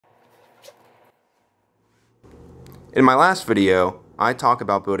In my last video, I talked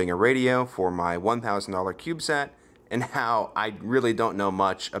about building a radio for my $1,000 Cubesat and how I really don't know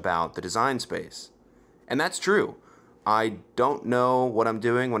much about the design space. And that's true. I don't know what I'm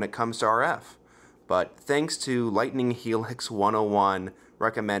doing when it comes to RF. But thanks to Lightning Helix 101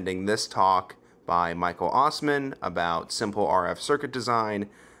 recommending this talk by Michael Osman about simple RF circuit design,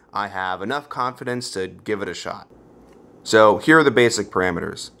 I have enough confidence to give it a shot. So here are the basic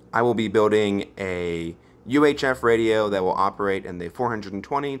parameters. I will be building a UHF radio that will operate in the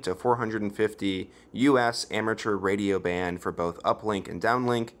 420 to 450 US amateur radio band for both uplink and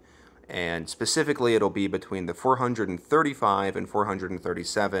downlink, and specifically it'll be between the 435 and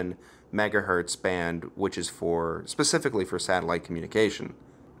 437 megahertz band, which is specifically for satellite communication.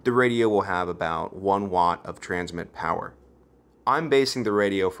 The radio will have about 1 watt of transmit power. I'm basing the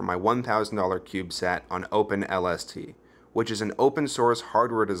radio for my $1,000 Cubesat on OpenLST, which is an open source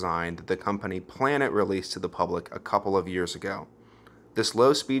hardware design that the company Planet released to the public a couple of years ago. This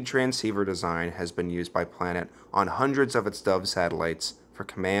low-speed transceiver design has been used by Planet on hundreds of its Dove satellites for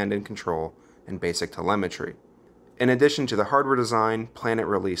command and control and basic telemetry. In addition to the hardware design, Planet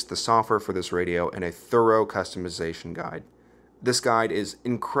released the software for this radio in a thorough customization guide. This guide is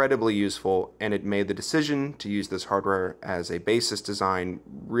incredibly useful, and it made the decision to use this hardware as a basis design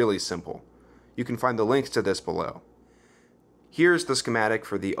really simple. You can find the links to this below. Here's the schematic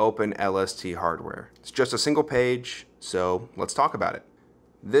for the OpenLST hardware. It's just a single page, so let's talk about it.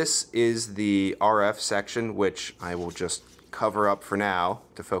 This is the RF section, which I will just cover up for now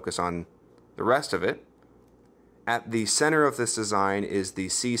to focus on the rest of it. At the center of this design is the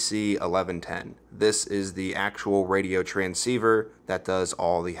CC1110. This is the actual radio transceiver that does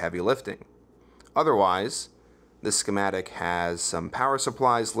all the heavy lifting. Otherwise, this schematic has some power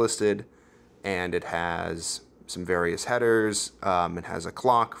supplies listed, and it has some various headers. It has a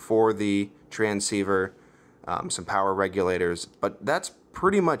clock for the transceiver, some power regulators, but that's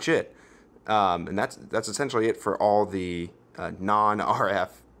pretty much it. And that's essentially it for all the non-RF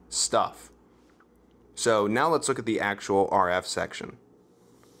stuff. So now let's look at the actual RF section.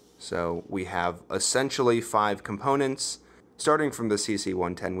 So we have essentially 5 components. Starting from the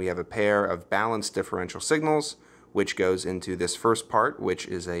CC110, we have a pair of balanced differential signals, which goes into this first part, which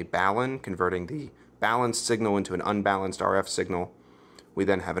is a balun, converting the balanced signal into an unbalanced RF signal. We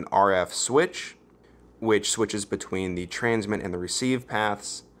then have an RF switch, which switches between the transmit and the receive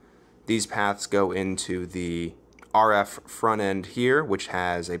paths. These paths go into the RF front end here, which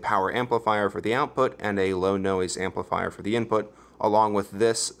has a power amplifier for the output and a low noise amplifier for the input, along with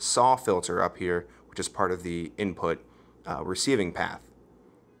this SAW filter up here, which is part of the input receiving path.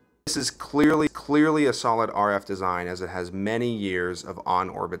 This is clearly a solid RF design, as it has many years of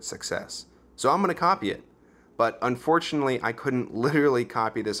on-orbit success. So I'm going to copy it. But unfortunately, I couldn't literally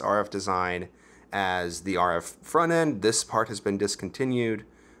copy this RF design as the RF front end. This part has been discontinued.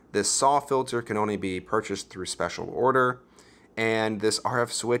 This SAW filter can only be purchased through special order. And this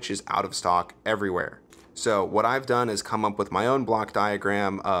RF switch is out of stock everywhere. So what I've done is come up with my own block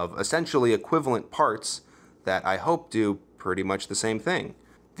diagram of essentially equivalent parts that I hope do pretty much the same thing.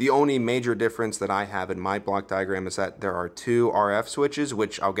 The only major difference that I have in my block diagram is that there are 2 RF switches,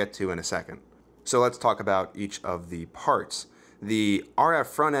 which I'll get to in a second. So let's talk about each of the parts. The RF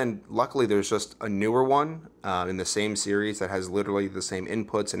front end, luckily there's just a newer one in the same series that has literally the same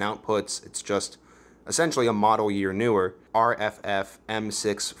inputs and outputs. It's just essentially a model year newer, RFF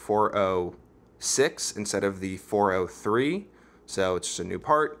M6406 instead of the 403. So it's just a new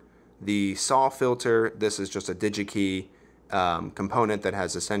part. The SAW filter, this is just a DigiKey component that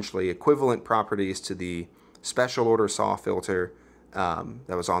has essentially equivalent properties to the special order SAW filter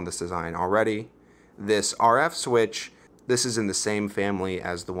that was on this design already. This RF switch, this is in the same family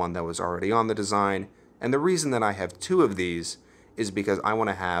as the one that was already on the design, and the reason that I have 2 of these is because I want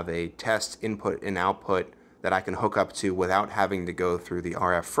to have a test input and output that I can hook up to without having to go through the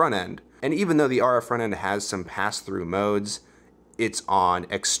RF front end. And even though the RF front end has some pass-through modes, it's on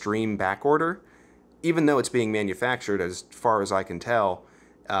extreme backorder. Even though it's being manufactured, as far as I can tell,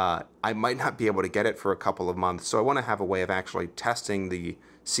 I might not be able to get it for a couple of months, so I want to have a way of actually testing the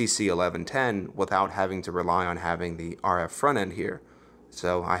CC1110 without having to rely on having the RF front end here.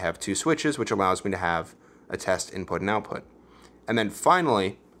 So I have 2 switches, which allows me to have a test input and output. And then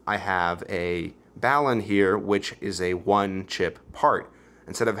finally, I have a balun here, which is a 1-chip part.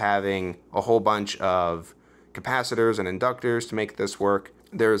 Instead of having a whole bunch of capacitors and inductors to make this work,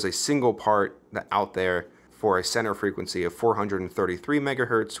 there is a single part out there for a center frequency of 433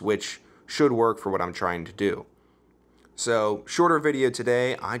 megahertz, which should work for what I'm trying to do. So, shorter video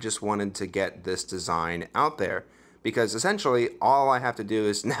today, I just wanted to get this design out there because essentially all I have to do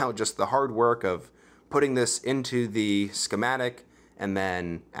is now just the hard work of putting this into the schematic and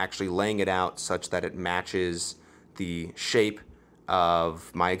then actually laying it out such that it matches the shape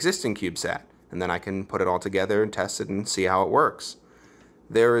of my existing CubeSat. And then I can put it all together and test it and see how it works.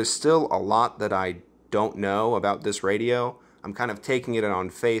 There is still a lot that I don't know about this radio. I'm kind of taking it on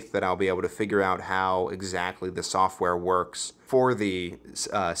faith that I'll be able to figure out how exactly the software works for the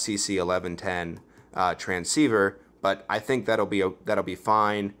CC1110 transceiver, but I think that'll be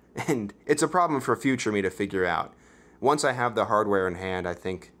fine, and it's a problem for future me to figure out. Once I have the hardware in hand, I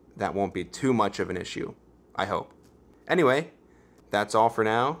think that won't be too much of an issue. I hope. Anyway, that's all for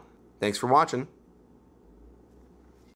now. Thanks for watching.